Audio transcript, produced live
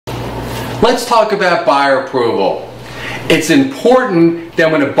Let's talk about buyer approval. It's important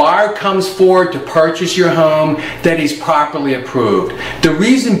that when a buyer comes forward to purchase your home that he's properly approved. The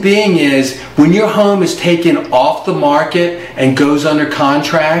reason being is when your home is taken off the market and goes under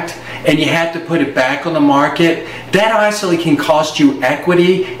contract and you have to put it back on the market, that actually can cost you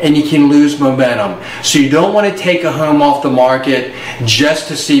equity and you can lose momentum. So you don't want to take a home off the market just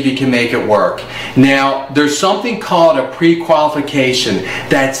to see if you can make it work. Now, there's something called a pre-qualification.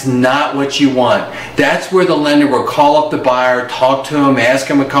 That's not what you want. That's where the lender will call up the buyer, talk to him, ask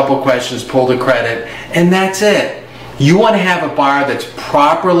him a couple questions, pull the credit, and that's it. You want to have a buyer that's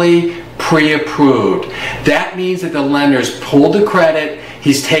properly pre-approved. That means that the lender's pulled the credit,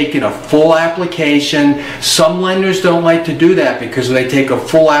 he's taken a full application. Some lenders don't like to do that because when they take a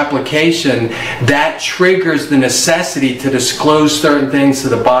full application, that triggers the necessity to disclose certain things to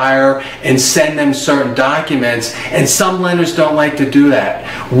the buyer and send them certain documents, and some lenders don't like to do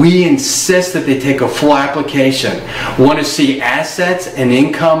that. We insist that they take a full application. Want to see assets and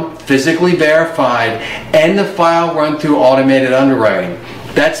income physically verified and the file run through automated underwriting.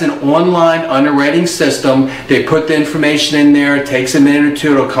 That's an online underwriting system. They put the information in there, it takes a minute or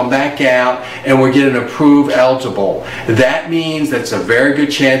two, it'll come back out, and we're getting approved eligible. That means that's a very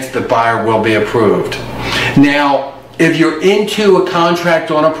good chance that the buyer will be approved. Now, if you're into a contract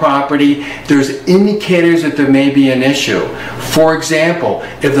on a property, there's indicators that there may be an issue. For example,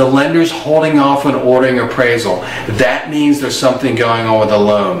 if the lender's holding off on ordering appraisal, that means there's something going on with the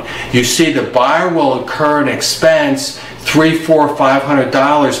loan. You see, the buyer will incur an expense, $300, $400,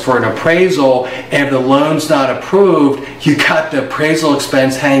 $500 for an appraisal, and if the loan's not approved, you got the appraisal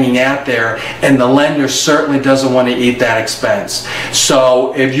expense hanging out there, and the lender certainly doesn't want to eat that expense.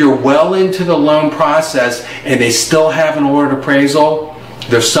 So if you're well into the loan process and they still haven't ordered appraisal,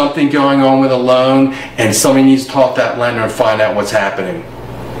 there's something going on with the loan, and somebody needs to talk to that lender and find out what's happening.